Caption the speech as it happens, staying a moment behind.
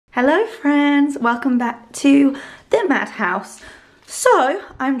Hello friends, welcome back to the madhouse. So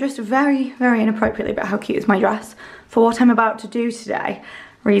I'm dressed very inappropriately, but how cute is my dress for what I'm about to do today?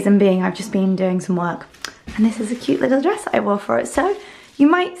 Reason being, I've just been doing some work and this is a cute little dress I wore for it. So you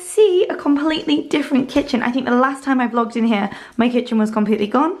might see a completely different kitchen. I think the last time I vlogged in here, my kitchen was completely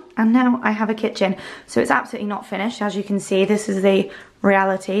gone and now I have a kitchen. So it's absolutely not finished. As you can see, this is the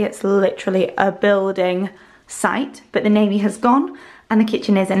reality. It's literally a building site, but the navy has gone and the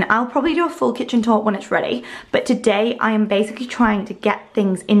kitchen is in. I'll probably do a full kitchen tour when it's ready, but today I am basically trying to get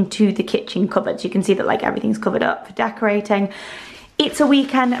things into the kitchen cupboards. You can see that like everything's covered up for decorating. It's a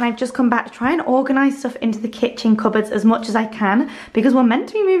weekend and I've just come back to try and organise stuff into the kitchen cupboards as much as I can because we're meant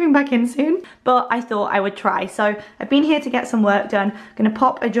to be moving back in soon, but I thought I would try. So I've been here to get some work done. I'm gonna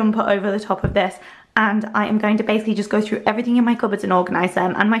pop a jumper over the top of this and I am going to basically just go through everything in my cupboards and organise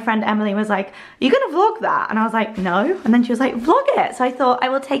them. And my friend Emily was like, "Are you gonna vlog that?" And I was like, "No." And then she was like, "Vlog it." So I thought I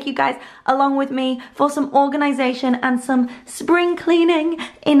will take you guys along with me for some organisation and some spring cleaning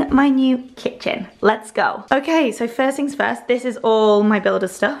in my new kitchen. Let's go. Okay, so first things first, this is all my builder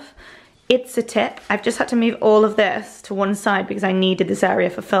stuff. It's a tip. I've just had to move all of this to one side because I needed this area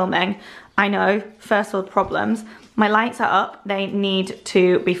for filming. I know, first world problems. My lights are up, they need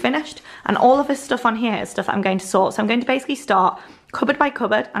to be finished, and all of this stuff on here is stuff that I'm going to sort. So I'm going to basically start cupboard by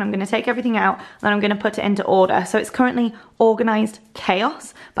cupboard, and I'm going to take everything out, and then I'm going to put it into order. So it's currently organised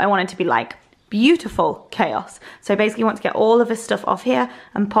chaos, but I want it to be like beautiful chaos. So I basically want to get all of this stuff off here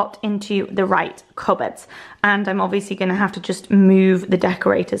and popped into the right cupboards. And I'm obviously going to have to just move the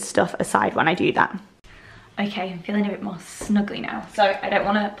decorators stuff aside when I do that. Okay, I'm feeling a bit more snuggly now. So I don't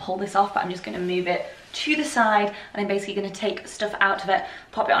want to pull this off, but I'm just going to move it to the side, and I'm basically going to take stuff out of it,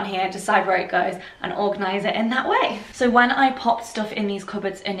 pop it on here, decide where it goes, and organise it in that way. So when I popped stuff in these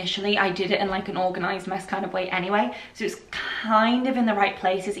cupboards initially, I did it in like an organised mess kind of way anyway. So it's kind of in the right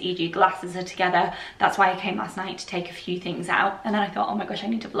places, e.g. glasses are together. That's why I came last night to take a few things out. And then I thought, oh my gosh, I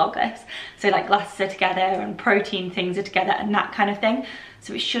need to vlog this. So like glasses are together and protein things are together and that kind of thing.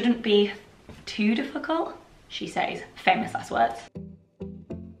 So it shouldn't be too difficult, she says. Famous last words.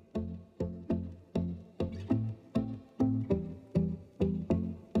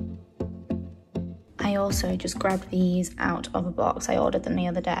 I also just grabbed these out of a box. I ordered them the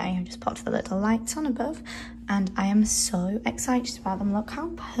other day. I just popped the little lights on above and I am so excited about them. Look how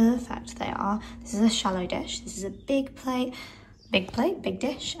perfect they are. This is a shallow dish. This is a big plate, big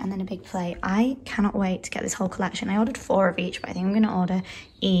dish, and then a big plate. I cannot wait to get this whole collection. I ordered 4 of each, but I think I'm gonna order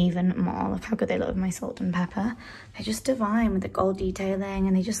even more. Look how good they look with my salt and pepper. They're just divine with the gold detailing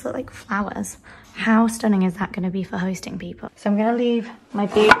and they just look like flowers. How stunning is that gonna be for hosting people? So I'm gonna leave my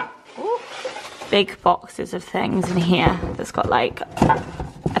big boxes of things in here that's got like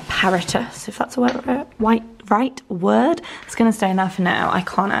apparatus, if that's a right word. It's gonna stay in there for now. I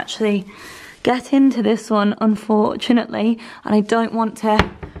can't actually get into this one, unfortunately, and I don't want to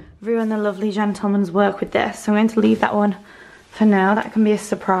ruin the lovely gentleman's work with this, so I'm going to leave that one for now. That can be a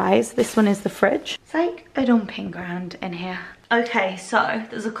surprise. This one is the fridge. It's like a dumping ground in here. Okay, so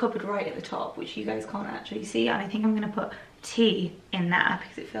there's a cupboard right at the top, which you guys can't actually see, and I think I'm gonna put tea in there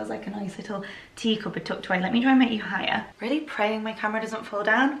because it feels like a nice little tea cupboard tucked away. Let me try and make you higher. Really praying my camera doesn't fall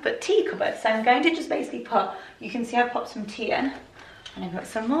down, but tea cupboard. So I'm going to just basically put, you can see I've popped some tea in, and I've got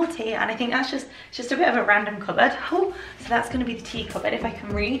some more tea, and I think that's just a bit of a random cupboard. Oh, so that's going to be the tea cupboard if I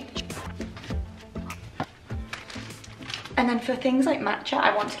can reach. And then for things like matcha,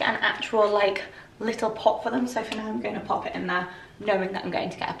 I want to get an actual like little pot for them. So for now I'm going to pop it in there, knowing that I'm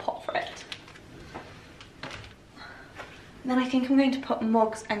going to get a pot for it. And then I think I'm going to put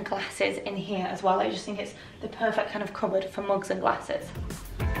mugs and glasses in here as well. I just think it's the perfect kind of cupboard for mugs and glasses.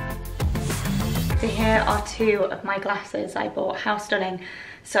 So here are 2 of my glasses I bought. How stunning.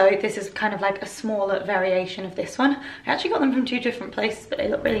 So this is kind of like a smaller variation of this one. I actually got them from 2 different places, but they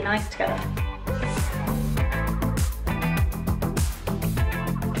look really nice together.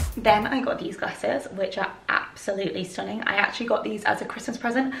 Then I got these glasses, which are absolutely stunning. I actually got these as a Christmas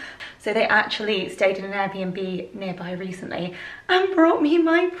present. So they actually stayed in an Airbnb nearby recently and brought me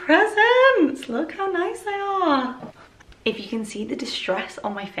my presents. Look how nice they are. If you can see the distress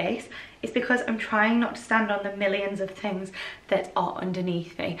on my face, it's because I'm trying not to stand on the millions of things that are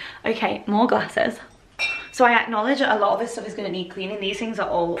underneath me. Okay, more glasses. So I acknowledge that a lot of this stuff is going to need cleaning. These things are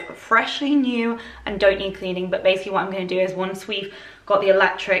all freshly new and don't need cleaning, but basically what I'm going to do is once we've got the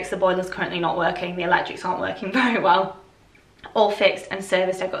electrics, the boiler's currently not working, the electrics aren't working very well, all fixed and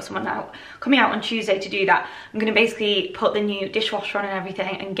serviced. I've got someone coming out on Tuesday to do that. I'm going to basically put the new dishwasher on and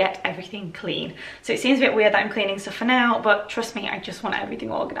everything and get everything clean. So it seems a bit weird that I'm cleaning stuff for now, but trust me, I just want everything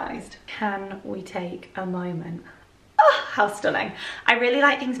organised. Can we take a moment? Oh, how stunning. I really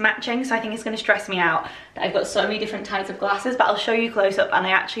like things matching, so I think it's going to stress me out that I've got so many different types of glasses, but I'll show you close up and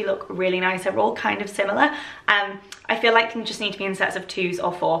they actually look really nice. They're all kind of similar. I feel like things just need to be in sets of 2s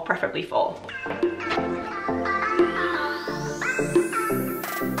or 4, preferably 4.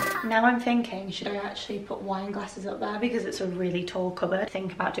 Now I'm thinking, should I actually put wine glasses up there because it's a really tall cupboard?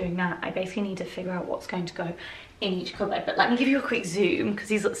 Think about doing that. I basically need to figure out what's going to go in each cupboard, but let me give you a quick zoom because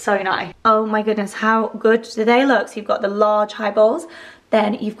these look so nice. Oh my goodness, how good do they look? So you've got the large highballs,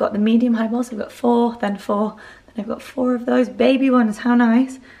 then you've got the medium highballs, so you've got 4, then 4, then I've got 4 of those baby ones, how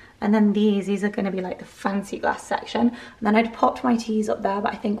nice. And then these are going to be like the fancy glass section. And then I'd popped my teas up there,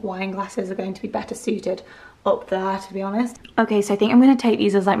 but I think wine glasses are going to be better suited up there, to be honest. Okay, so I think I'm going to take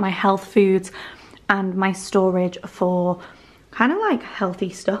these as like my health foods and my storage for kind of like healthy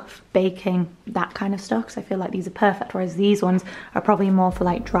stuff, baking, that kind of stuff, because I feel like these are perfect, whereas these ones are probably more for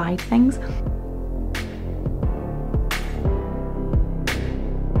like dried things.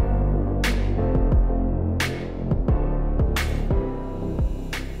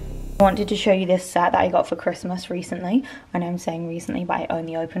 I wanted to show you this set that I got for Christmas recently. I know I'm saying recently, but I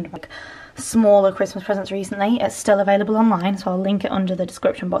only opened like smaller Christmas presents recently. It's still available online, so I'll link it under the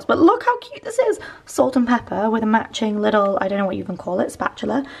description box. But look how cute this is. Salt and pepper with a matching little, I don't know what you can call it,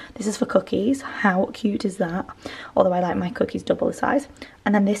 spatula. This is for cookies. How cute is that? Although I like my cookies double the size.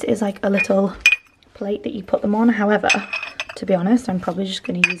 And then this is like a little plate that you put them on. However, to be honest, I'm probably just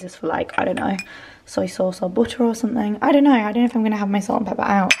going to use this for like, I don't know, soy sauce or butter or something. I don't know if I'm going to have my salt and pepper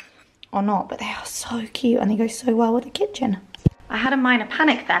out or not, but they are so cute and they go so well with the kitchen. I had a minor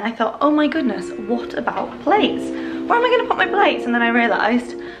panic then. I thought, oh my goodness, what about plates? Where am I going to put my plates? And then I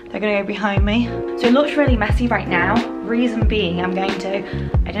realised they're going to go behind me. So it looks really messy right now. Reason being, I'm going to,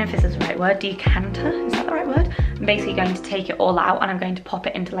 I don't know if this is the right word, decanter, is that the right word? I'm basically going to take it all out and I'm going to pop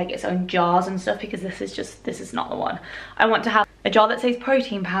it into like its own jars and stuff, because this is not the one. I want to have a jar that says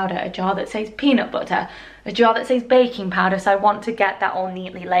protein powder, a jar that says peanut butter, a jar that says baking powder, so I want to get that all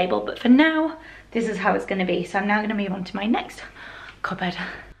neatly labelled, but for now, this is how it's going to be. So I'm now going to move on to my next cupboard.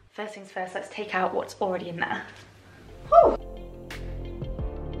 First things first, let's take out what's already in there. Whew.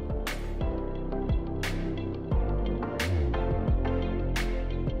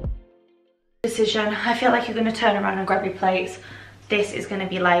 Decision. I feel like you're going to turn around and grab your plates. This is going to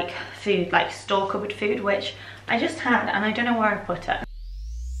be like food, like store cupboard food, which I just had and I don't know where I put it.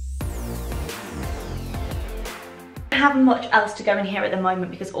 I don't have much else to go in here at the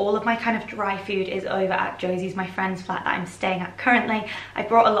moment because all of my kind of dry food is over at Josie's, my friend's flat that I'm staying at currently. I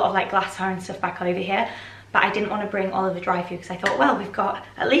brought a lot of like glassware and stuff back over here, but I didn't want to bring all of the dry food because I thought, well, we've got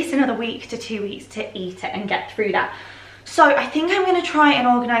at least another week to 2 weeks to eat it and get through that. So I think I'm going to try and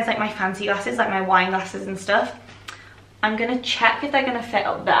organise like my fancy glasses, like my wine glasses and stuff. I'm going to check if they're going to fit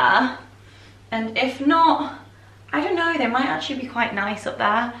up there, and if not, I don't know, they might actually be quite nice up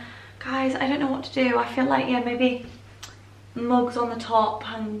there. Guys, I don't know what to do. I feel like, yeah, maybe mugs on the top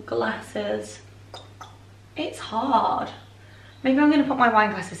and glasses. It's hard. Maybe I'm going to put my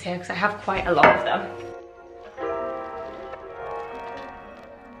wine glasses here because I have quite a lot of them.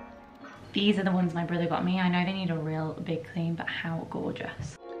 These are the ones my brother got me. I know they need a real big clean, but how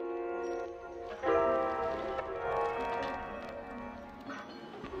gorgeous.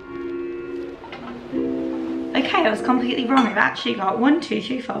 Okay, I was completely wrong. I've actually got 1, 2,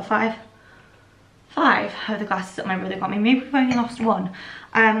 3, 4, 5 of the glasses that my brother got me. Maybe we've only lost one.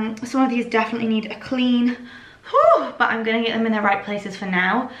 Some of these definitely need a clean, but I'm gonna get them in the right places for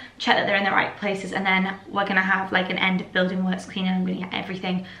now. Check that they're in the right places, and then we're gonna have like an end of building works clean, and I'm gonna get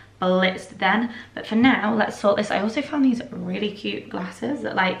everything blitzed then. But for now, let's sort this. I also found these really cute glasses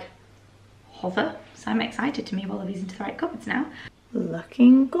that like hover, so I'm excited to move all of these into the right cupboards now.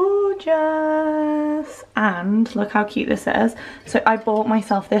 Looking gorgeous. And look how cute this is. So I bought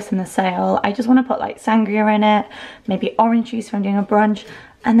myself this in the sale. I just want to put like sangria in it, maybe orange juice if I'm doing a brunch.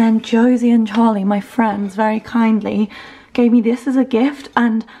 And then Josie and Charlie, my friends, very kindly gave me this as a gift,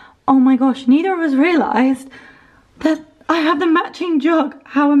 and oh my gosh, neither of us realised that I have the matching jug.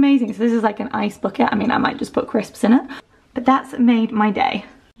 How amazing. So this is like an ice bucket. I mean, I might just put crisps in it, but that's made my day.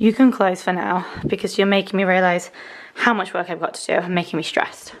 You can close for now because you're making me realise how much work I've got to do and making me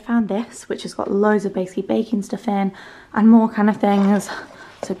stressed. I found this, which has got loads of basically baking stuff in and more kind of things.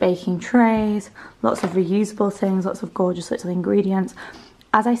 So baking trays, lots of reusable things, lots of gorgeous little ingredients.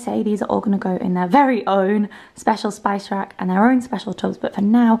 As I say, these are all going to go in their very own special spice rack and their own special tubs, but for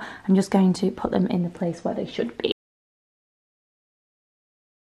now, I'm just going to put them in the place where they should be.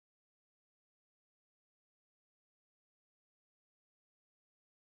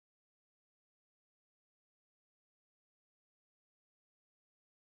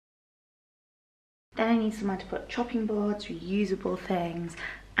 Then I need somewhere to put chopping boards, reusable things,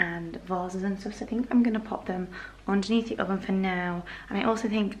 and vases and stuff. So I think I'm going to pop them underneath the oven for now. And I also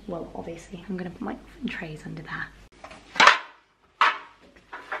think, well, obviously, I'm going to put my oven trays under there.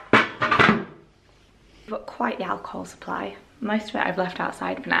 We've got quite the alcohol supply. Most of it I've left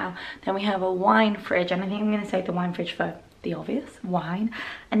outside for now. Then we have a wine fridge, and I think I'm going to save the wine fridge for the obvious, wine.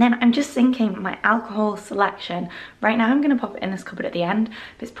 And then I'm just thinking my alcohol selection. Right now I'm going to pop it in this cupboard at the end,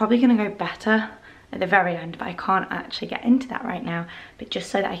 but it's probably going to go better at the very end, but I can't actually get into that right now, but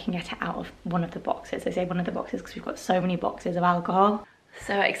just so that I can get it out of one of the boxes. I say one of the boxes because we've got so many boxes of alcohol.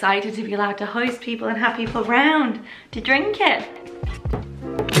 So excited to be allowed to host people and have people around to drink it.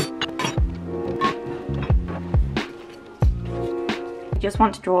 Just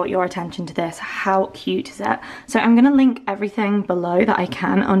want to draw your attention to this. How cute is it? So I'm going to link everything below that I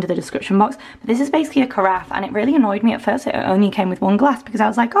can under the description box, but this is basically a carafe, and it really annoyed me at first. It only came with one glass because I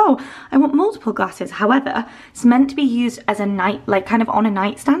was like, oh, I want multiple glasses. However, it's meant to be used as a night, like kind of on a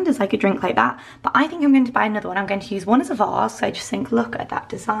nightstand as like a drink like that, but I think I'm going to buy another one. I'm going to use one as a vase, so I just think, look at that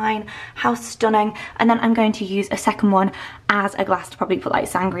design, how stunning. And then I'm going to use a second one as a glass to probably put like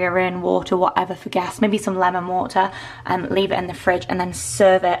sangria in, water, whatever for guests, maybe some lemon water, and leave it in the fridge, and then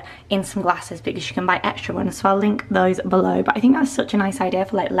serve it in some glasses because you can buy extra ones. So I'll link those below, but I think that's such a nice idea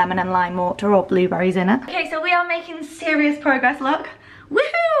for like lemon and lime water or blueberries in it. Okay, so we are making serious progress. Look,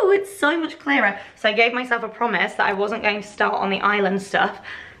 woohoo, it's so much clearer. So I gave myself a promise that I wasn't going to start on the island stuff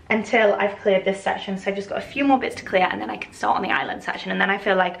until I've cleared this section. So I've just got a few more bits to clear, and then I can start on the island section, and then I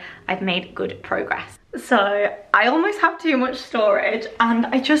feel like I've made good progress. So I almost have too much storage, and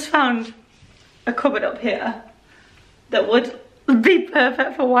I just found a cupboard up here that would be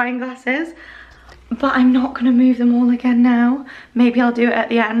perfect for wine glasses, but I'm not going to move them all again now. Maybe I'll do it at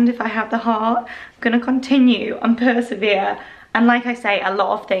the end if I have the heart. I'm going to continue and persevere, and like I say, a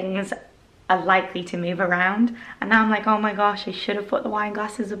lot of things are likely to move around, and now I'm like, oh my gosh, I should have put the wine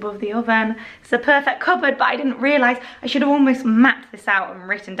glasses above the oven. It's the perfect cupboard, but I didn't realise I should have almost mapped this out and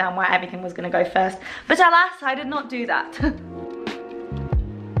written down where everything was going to go first, but alas, I did not do that.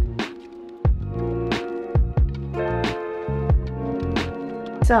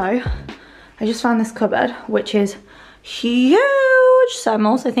 So I just found this cupboard, which is huge. So I'm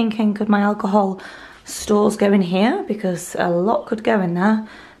also thinking, could my alcohol stores go in here? Because a lot could go in there.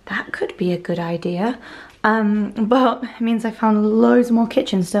 That could be a good idea. But it means I found loads more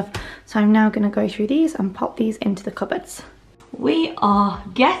kitchen stuff. So I'm now going to go through these and pop these into the cupboards. We are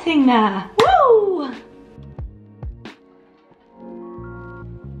getting there. Woo!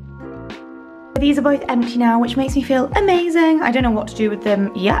 These are both empty now, which makes me feel amazing. I don't know what to do with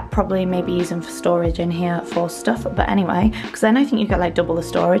them yet. Probably maybe use them for storage in here for stuff. But anyway, because then I think you get like double the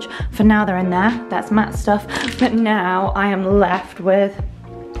storage. For now they're in there. That's Matt's stuff. But now I am left with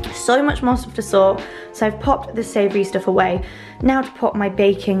so much more stuff to sort. So I've popped the savoury stuff away. Now to pop my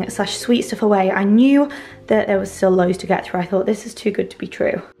baking / sweet stuff away. I knew that there was still loads to get through. I thought this is too good to be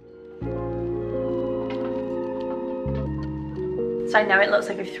true. So I know it looks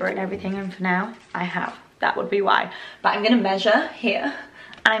like I've thrown everything in for now. I have. That would be why. But I'm going to measure here.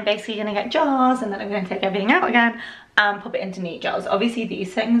 And I'm basically going to get jars, and then I'm going to take everything out again and pop it into neat jars. Obviously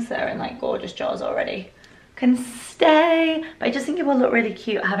these things that are in like gorgeous jars already can stay. But I just think it will look really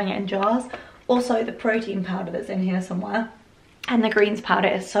cute having it in jars. Also the protein powder that's in here somewhere, and the greens powder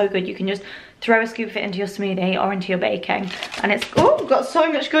is so good. You can just throw a scoop of it into your smoothie or into your baking. And it's got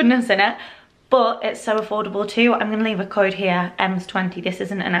so much goodness in it. But it's so affordable too. I'm gonna leave a code here, EMS20. This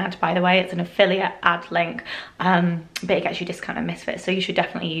isn't an ad, by the way, it's an affiliate ad link. But it gets you discount at Misfits, so you should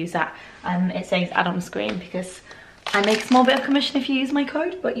definitely use that. It says ad on screen because I make a small bit of commission if you use my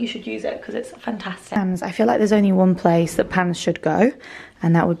code, but you should use it because it's fantastic. I feel like there's only one place that pans should go,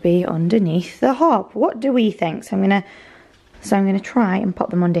 and that would be underneath the hob. What do we think? So I'm gonna try and pop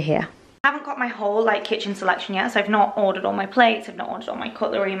them under here. I haven't got my whole like kitchen selection yet, so I've not ordered all my plates, I've not ordered all my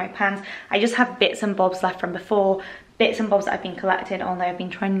cutlery, my pans. I just have bits and bobs left from before, bits and bobs that I've been collecting, although I've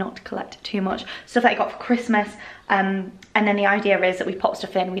been trying not to collect too much. Stuff that I got for Christmas, and then the idea is that we pop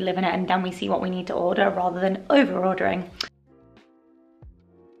stuff in, we live in it, and then we see what we need to order rather than over ordering.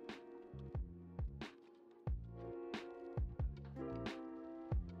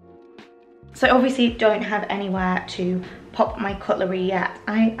 So I obviously don't have anywhere to pop my cutlery yet.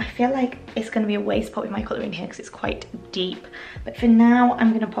 I feel like it's going to be a waste popping my cutlery in here because it's quite deep. But for now, I'm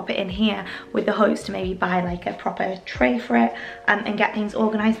going to pop it in here with the hopes to maybe buy like a proper tray for it and get things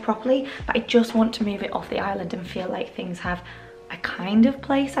organised properly. But I just want to move it off the island and feel like things have a kind of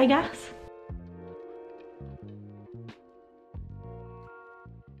place, I guess.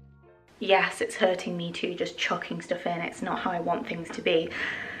 Yes, it's hurting me too, just chucking stuff in. It's not how I want things to be.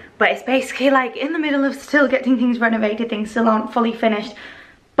 but it's basically like in the middle of still getting things renovated, things still aren't fully finished,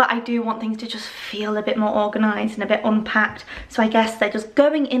 but I do want things to just feel a bit more organised and a bit unpacked. So I guess they're just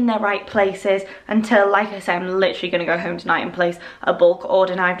going in their right places until, like I say, I'm literally going to go home tonight and place a bulk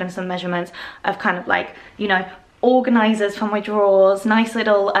order. Now I've done some measurements of kind of like, you know, organisers for my drawers, nice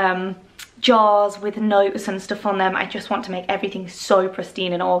little jars with notes and stuff on them. I just want to make everything so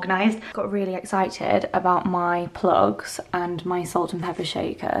pristine and organised. Got really excited about my plugs and my salt and pepper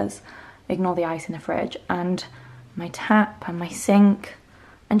shakers. Ignore the ice in the fridge. And my tap and my sink.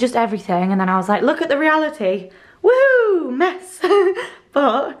 And just everything, and then I was like, look at the reality. Woo, mess.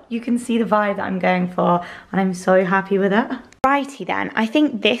 But you can see the vibe that I'm going for, and I'm so happy with it. Righty then, I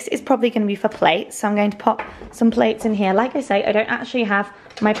think this is probably going to be for plates, so I'm going to pop some plates in here. Like I say, I don't actually have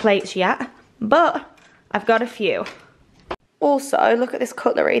my plates yet, but I've got a few. Also, look at this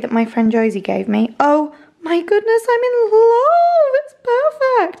cutlery that my friend Josie gave me. Oh my goodness, I'm in love. It's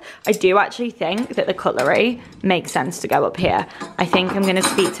perfect. I do actually think that the cutlery makes sense to go up here. I think I'm going to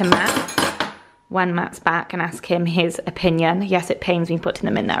speak to Matt when Matt's back and ask him his opinion. Yes, it pains me putting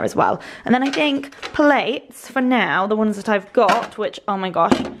them in there as well. And then I think plates, for now, the ones that I've got, which, oh my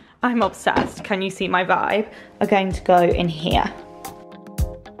gosh, I'm obsessed. Can you see my vibe? Are going to go in here.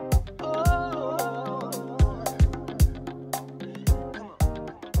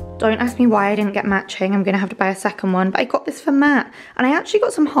 Don't ask me why I didn't get matching. I'm going to have to buy a second one. But I got this for Matt. And I actually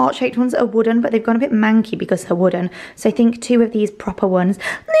got some heart-shaped ones that are wooden, but they've gone a bit manky because they're wooden. So I think 2 of these proper ones.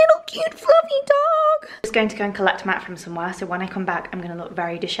 Little cute fluffy dog. I'm just going to go and collect Matt from somewhere. So when I come back, I'm going to look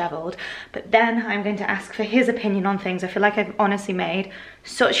very dishevelled. But then I'm going to ask for his opinion on things. I feel like I've honestly made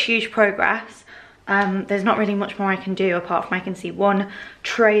such huge progress. There's not really much more I can do apart from I can see one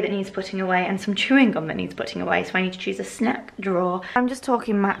tray that needs putting away and some chewing gum that needs putting away, so I need to choose a snack drawer. I'm just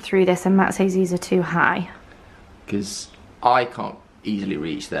talking Matt through this and Matt says these are too high. Because I can't easily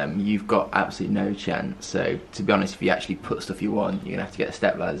reach them, you've got absolutely no chance, so to be honest, if you actually put stuff you want, you're going to have to get the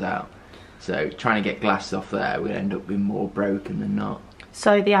step ladders out. So trying to get glasses off there, we'll end up being more broken than not.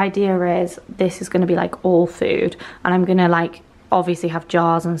 So the idea is this is going to be like all food, and I'm going to like obviously have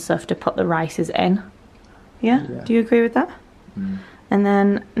jars and stuff to put the rices in. Yeah? Do you agree with that? And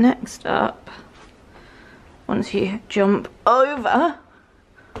then next up, once you jump over,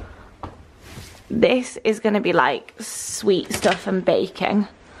 this is going to be like sweet stuff and baking.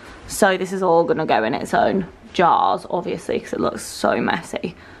 So this is all going to go in its own jars, obviously, because it looks so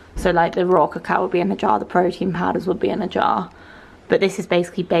messy. So like the raw cacao would be in a jar, the protein powders would be in a jar. But this is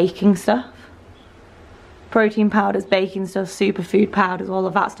basically baking stuff. Protein powders, baking stuff, superfood powders, all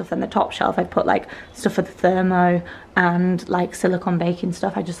of that stuff. Then the top shelf I'd put like stuff for the thermo and like silicone baking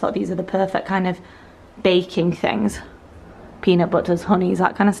stuff. I just thought these are the perfect kind of baking things. Peanut butters, honeys,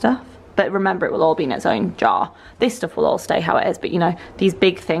 that kind of stuff. But remember, it will all be in its own jar. This stuff will all stay how it is, but you know, these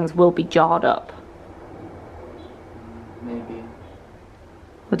big things will be jarred up. Maybe.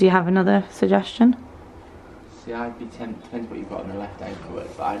 Well, do you have another suggestion? See, I'd be tempted, depends what you've got on the left hand cupboard,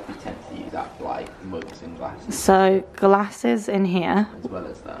 but I'd be tempted to use that for like mugs and glasses. So glasses in here. As well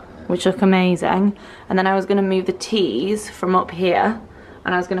as that. Yeah. Which look amazing. And then I was going to move the teas from up here,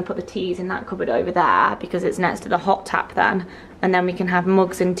 and I was going to put the teas in that cupboard over there because it's next to the hot tap then. And then we can have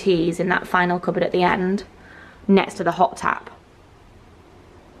mugs and teas in that final cupboard at the end, next to the hot tap.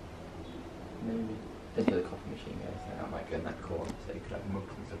 Maybe. Depends where the coffee machine goes, then I might go in that corner so you could have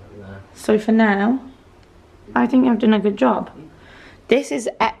mugs and stuff over there. So for now, I think I've done a good job. This is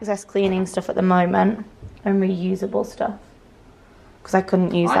excess cleaning stuff at the moment and reusable stuff. Because I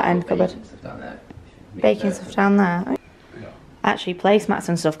couldn't use that end cupboard. Baking stuff down there. Actually, placemats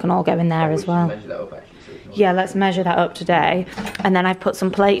and stuff can all go in there as well. Yeah, let's measure that up today. And then I've put some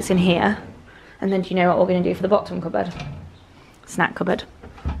plates in here. And then do you know what we're going to do for the bottom cupboard? Snack cupboard.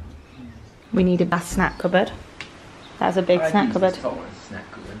 We need a best snack cupboard. That's a big snack cupboard.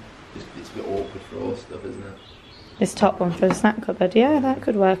 It's a bit awkward for all stuff, isn't it? This top one for the snack cupboard. Yeah, that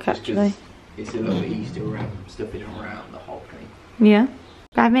could work actually. It's a little bit easier to wrap stuff in around the whole thing. Yeah.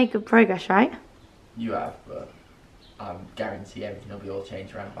 I've made good progress, right? You have, but I guarantee everything will be all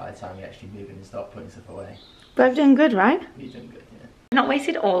changed around by the time you actually move in and start putting stuff away. But I've done good, right? You've done good, yeah. I've not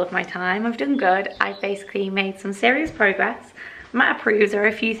wasted all of my time. I've done good. I've basically made some serious progress. Matt approves. There are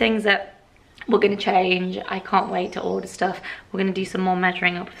a few things that we're going to change. I can't wait to order stuff. We're going to do some more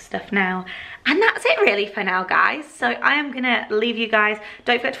measuring up of stuff now. And that's it really for now, guys. So I am going to leave you guys.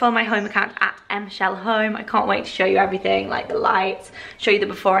 Don't forget to follow my home account at mshellhome. I can't wait to show you everything, like the lights, show you the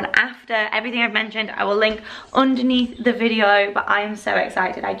before and after, everything I've mentioned. I will link underneath the video, but I am so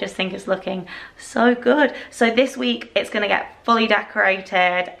excited. I just think it's looking so good. So this week it's going to get fully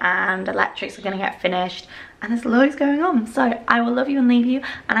decorated and electrics are going to get finished. and there's loads going on. So I will love you and leave you,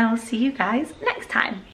 and I will see you guys next time.